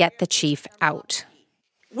to get the chief out.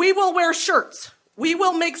 We will wear shirts. We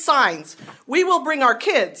will make signs. We will bring our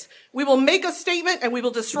kids. We will make a statement, and we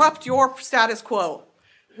will disrupt your status quo.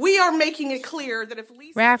 We are making it clear that if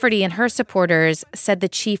Lisa... Rafferty and her supporters said the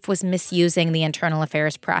chief was misusing the internal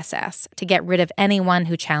affairs process to get rid of anyone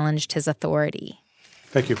who challenged his authority.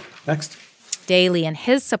 Thank you. Next. Daley and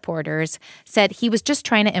his supporters said he was just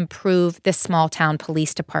trying to improve this small-town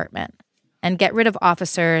police department and get rid of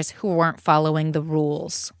officers who weren't following the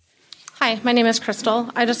rules. Hi, my name is Crystal.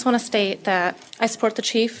 I just want to state that I support the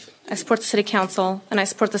chief, I support the city council, and I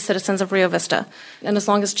support the citizens of Rio Vista. And as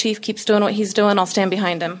long as Chief keeps doing what he's doing, I'll stand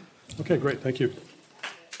behind him. Okay, great. Thank you.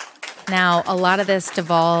 Now, a lot of this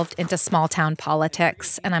devolved into small-town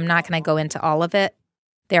politics, and I'm not going to go into all of it.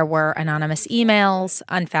 There were anonymous emails,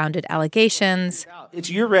 unfounded allegations.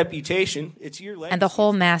 It's your reputation. It's your legacy. And the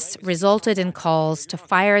whole mess resulted in calls to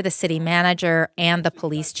fire the city manager and the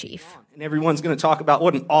police chief. And everyone's going to talk about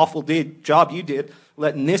what an awful job you did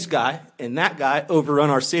letting this guy and that guy overrun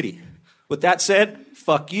our city. With that said,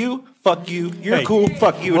 fuck you, you're hey, cool,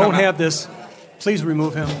 fuck you. Won't have this. Please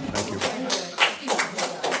remove him. Thank you.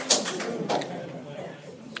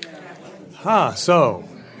 So,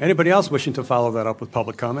 anybody else wishing to follow that up with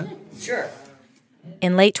public comment? Sure.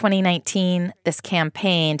 In late 2019, this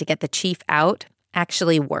campaign to get the chief out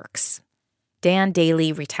actually works. Dan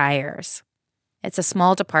Daley retires. It's a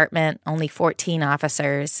small department, only 14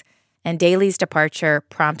 officers, and Daley's departure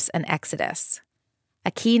prompts an exodus. A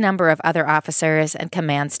key number of other officers and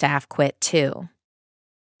command staff quit too.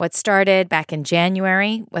 What started back in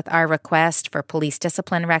January with our request for police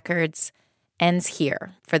discipline records ends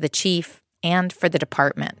here for the chief and for the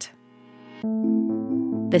department.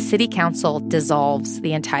 The city council dissolves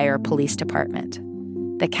the entire police department.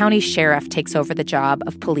 The county sheriff takes over the job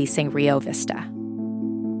of policing Rio Vista.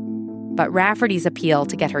 But Rafferty's appeal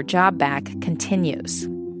to get her job back continues,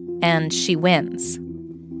 and she wins.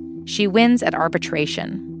 She wins at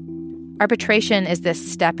arbitration. Arbitration is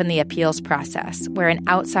this step in the appeals process where an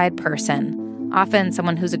outside person, often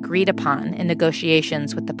someone who's agreed upon in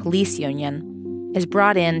negotiations with the police union, is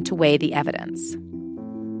brought in to weigh the evidence.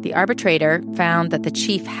 The arbitrator found that the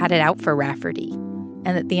chief had it out for Rafferty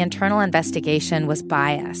and that the internal investigation was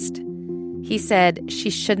biased. He said she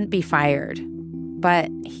shouldn't be fired,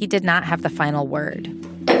 but he did not have the final word.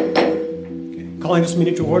 Calling this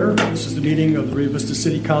meeting to order. This is the meeting of the Rio Vista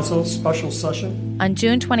City Council special session. On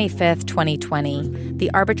June 25th, 2020, the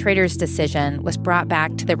arbitrator's decision was brought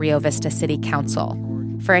back to the Rio Vista City Council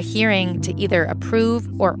for a hearing to either approve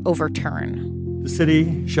or overturn. The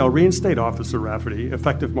city shall reinstate Officer Rafferty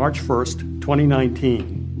effective March 1st,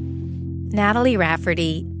 2019. Natalie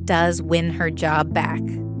Rafferty does win her job back.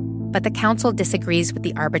 But the council disagrees with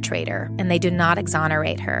the arbitrator, and they do not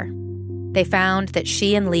exonerate her. They found that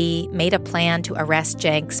she and Lee made a plan to arrest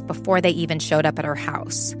Jenks before they even showed up at her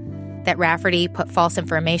house, that Rafferty put false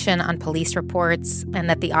information on police reports, and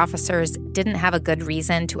that the officers didn't have a good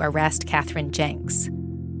reason to arrest Catherine Jenks.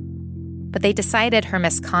 But they decided her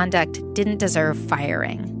misconduct didn't deserve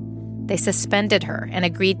firing. They suspended her and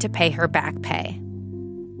agreed to pay her back pay.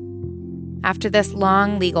 After this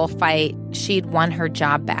long legal fight, she'd won her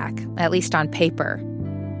job back, at least on paper.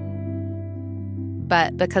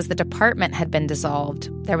 But because the department had been dissolved,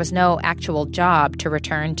 there was no actual job to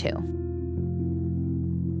return to.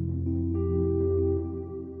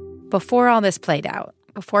 Before all this played out,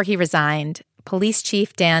 before he resigned, Police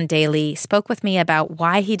Chief Dan Daley spoke with me about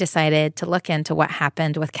why he decided to look into what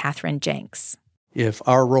happened with Catherine Jenks. If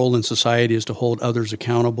our role in society is to hold others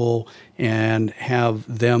accountable and have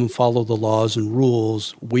them follow the laws and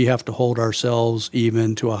rules, we have to hold ourselves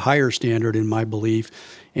even to a higher standard, in my belief,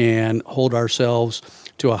 and hold ourselves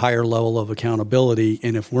to a higher level of accountability.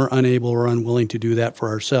 And if we're unable or unwilling to do that for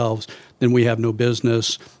ourselves, then we have no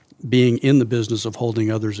business being in the business of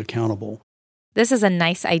holding others accountable. This is a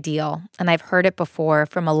nice ideal, and I've heard it before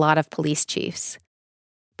from a lot of police chiefs.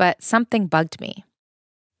 But something bugged me.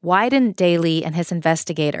 Why didn't Daley and his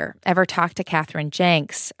investigator ever talk to Kathryn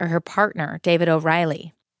Jenks or her partner, David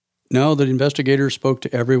O'Reilly? No, the investigator spoke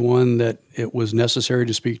to everyone that it was necessary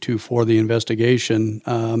to speak to for the investigation.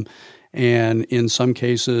 And in some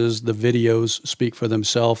cases, the videos speak for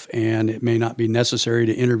themselves, and it may not be necessary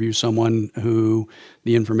to interview someone who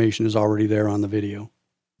the information is already there on the video.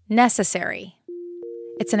 Necessary.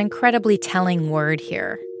 It's an incredibly telling word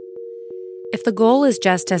here. If the goal is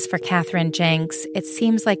justice for Kathryn Jenks, it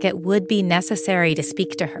seems like it would be necessary to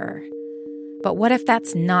speak to her. But what if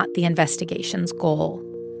that's not the investigation's goal?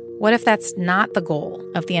 What if that's not the goal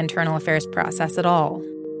of the internal affairs process at all?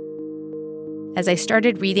 As I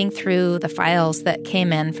started reading through the files that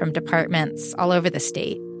came in from departments all over the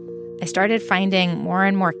state, I started finding more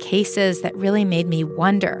and more cases that really made me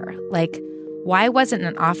wonder, like, why wasn't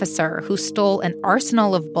an officer who stole an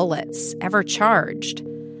arsenal of bullets ever charged?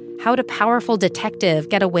 How'd a powerful detective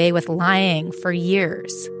get away with lying for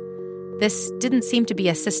years? This didn't seem to be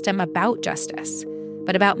a system about justice,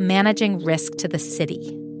 but about managing risk to the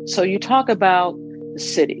city. So you talk about the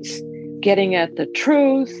cities getting at the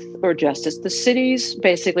truth or justice. The cities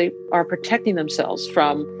basically are protecting themselves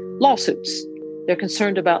from lawsuits. They're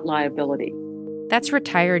concerned about liability. That's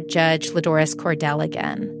retired Judge LaDoris Cordell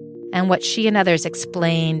again. And what she and others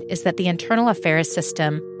explained is that the internal affairs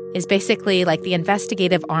system is basically like the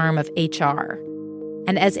investigative arm of HR.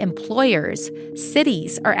 And as employers,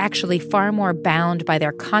 cities are actually far more bound by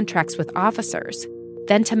their contracts with officers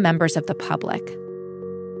than to members of the public.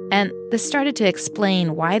 And this started to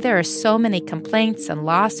explain why there are so many complaints and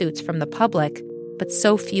lawsuits from the public, but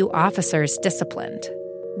so few officers disciplined.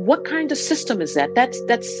 What kind of system is that?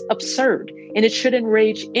 That's absurd. And it should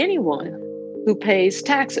enrage anyone who pays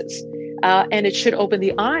taxes. And it should open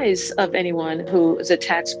the eyes of anyone who is a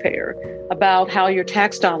taxpayer about how your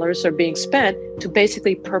tax dollars are being spent to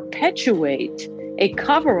basically perpetuate a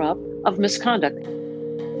cover-up of misconduct.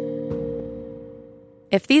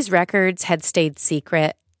 If these records had stayed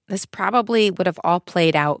secret, this probably would have all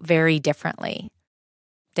played out very differently.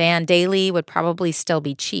 Dan Daley would probably still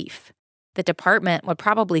be chief. The department would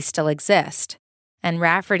probably still exist. And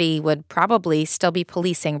Rafferty would probably still be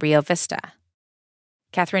policing Rio Vista.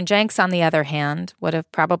 Kathryn Jenks, on the other hand, would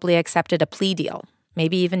have probably accepted a plea deal,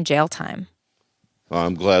 maybe even jail time.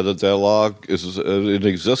 I'm glad that law is in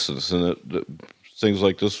existence and that things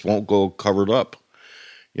like this won't go covered up,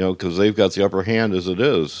 because they've got the upper hand as it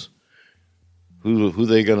is. Who are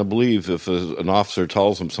they going to believe if an officer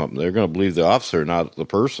tells them something? They're going to believe the officer, not the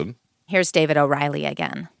person. Here's David O'Reilly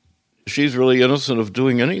again. She's really innocent of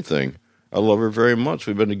doing anything. I love her very much.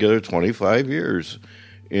 We've been together 25 years,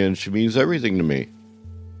 and she means everything to me.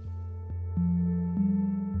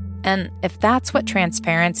 And if that's what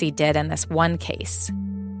transparency did in this one case,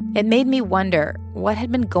 it made me wonder what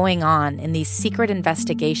had been going on in these secret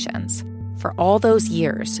investigations. For all those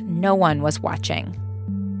years, no one was watching.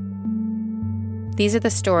 These are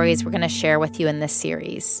the stories we're going to share with you in this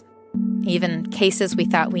series. Even cases we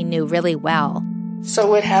thought we knew really well. So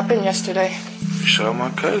what happened yesterday? You shot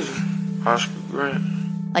my cousin, Oscar Grant.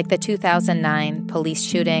 Like the 2009 police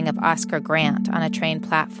shooting of Oscar Grant on a train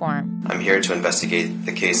platform. I'm here to investigate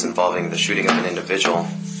the case involving the shooting of an individual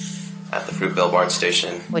at the Fruitvale BART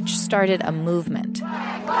station, which started a movement.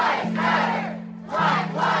 Black Lives Matter!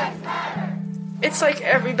 Black Lives Matter! It's like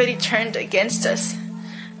everybody turned against us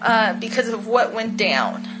because of what went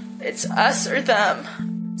down. It's us or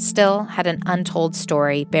them. Still had an untold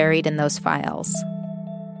story buried in those files.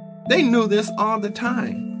 They knew this all the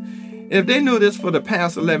time. If they knew this for the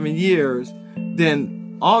past 11 years,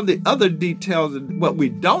 then all the other details of what we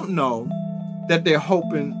don't know that they're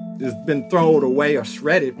hoping has been thrown away or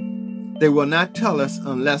shredded, they will not tell us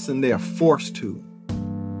unless they are forced to.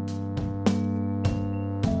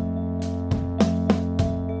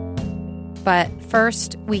 But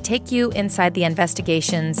first, we take you inside the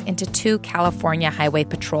investigations into 2 California Highway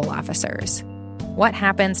Patrol officers. What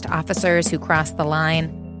happens to officers who cross the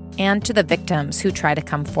line, and to the victims who try to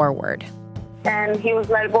come forward. And he was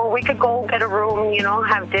like, well, we could go get a room,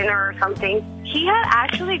 have dinner or something. He had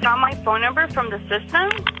actually got my phone number from the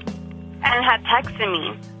system and had texted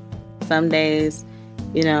me. Some days,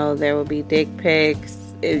 there will be dick pics.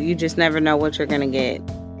 You just never know what you're going to get.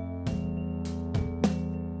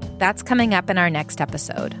 That's coming up in our next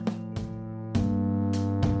episode.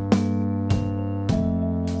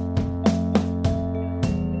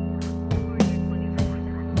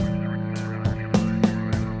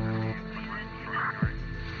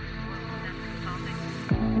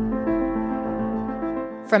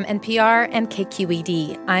 From NPR and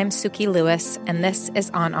KQED, I'm Suki Lewis, and this is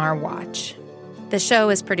On Our Watch. The show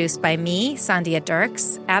is produced by me, Sandia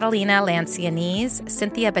Dirks, Adelina Lancianese,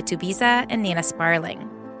 Cynthia Batubiza, and Nina Sparling.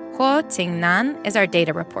 Ho Ting Nan is our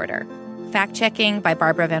data reporter. Fact-checking by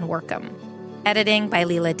Barbara Van Workum. Editing by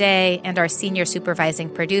Leela Day, and our senior supervising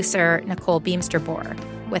producer, Nicole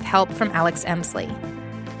Beamsterboer, with help from Alex Emsley.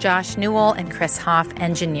 Josh Newell and Chris Hoff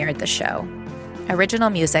engineered the show. Original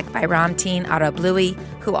music by Ramteen Arablouei,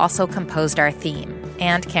 who also composed our theme,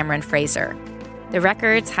 and Cameron Fraser. The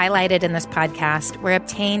records highlighted in this podcast were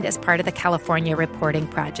obtained as part of the California Reporting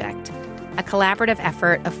Project, a collaborative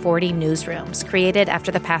effort of 40 newsrooms created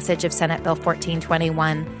after the passage of Senate Bill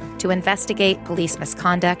 1421 to investigate police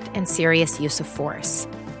misconduct and serious use of force.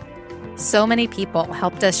 So many people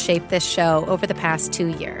helped us shape this show over the past 2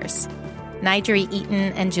 years. Nigeri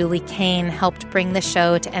Eaton and Julie Kane helped bring the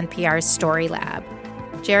show to NPR's Story Lab.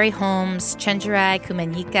 Jerry Holmes, Chenjerai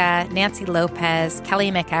Kumanyika, Nancy Lopez, Kelly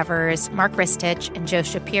McEvers, Mark Ristich, and Joe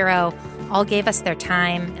Shapiro all gave us their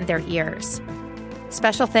time and their ears.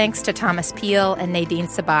 Special thanks to Thomas Peel and Nadine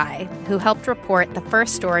Sabai, who helped report the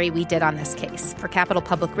first story we did on this case for Capital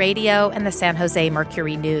Public Radio and the San Jose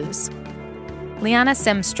Mercury News. Liana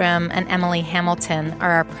Simstrom and Emily Hamilton are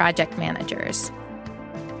our project managers.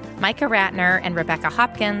 Micah Ratner and Rebecca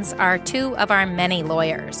Hopkins are two of our many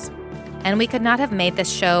lawyers. And we could not have made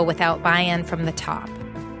this show without buy-in from the top.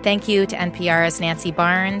 Thank you to NPR's Nancy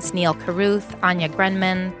Barnes, Neil Carruth, Anya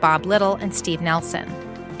Grunman, Bob Little, and Steve Nelson.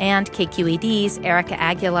 And KQED's Erica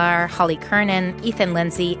Aguilar, Holly Kernan, Ethan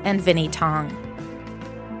Lindsay, and Vinnie Tong.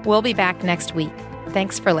 We'll be back next week.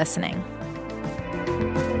 Thanks for listening.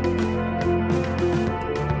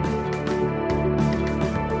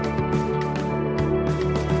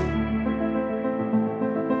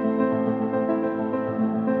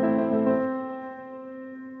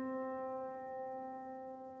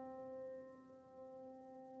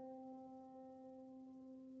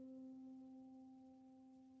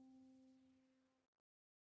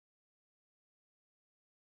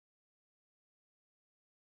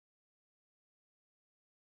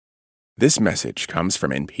 This message comes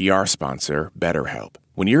from NPR sponsor BetterHelp.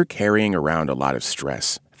 When you're carrying around a lot of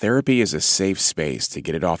stress, therapy is a safe space to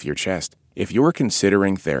get it off your chest. If you're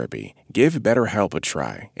considering therapy, give BetterHelp a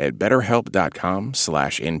try at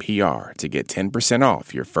BetterHelp.com/NPR to get 10%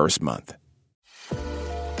 off your first month.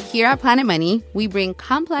 Here at Planet Money, we bring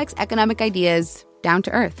complex economic ideas down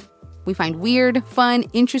to earth. We find weird, fun,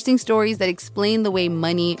 interesting stories that explain the way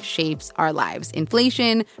money shapes our lives.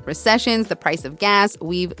 Inflation, recessions, the price of gas,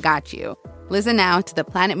 we've got you. Listen now to the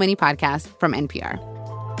Planet Money podcast from NPR.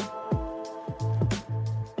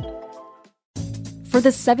 For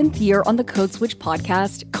the 7th year on the Code Switch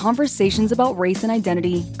podcast, conversations about race and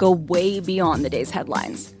identity go way beyond the day's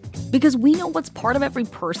headlines. Because we know what's part of every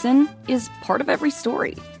person is part of every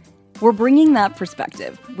story. We're bringing that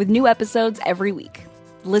perspective with new episodes every week.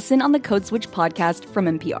 Listen on the Code Switch podcast from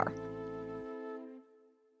NPR.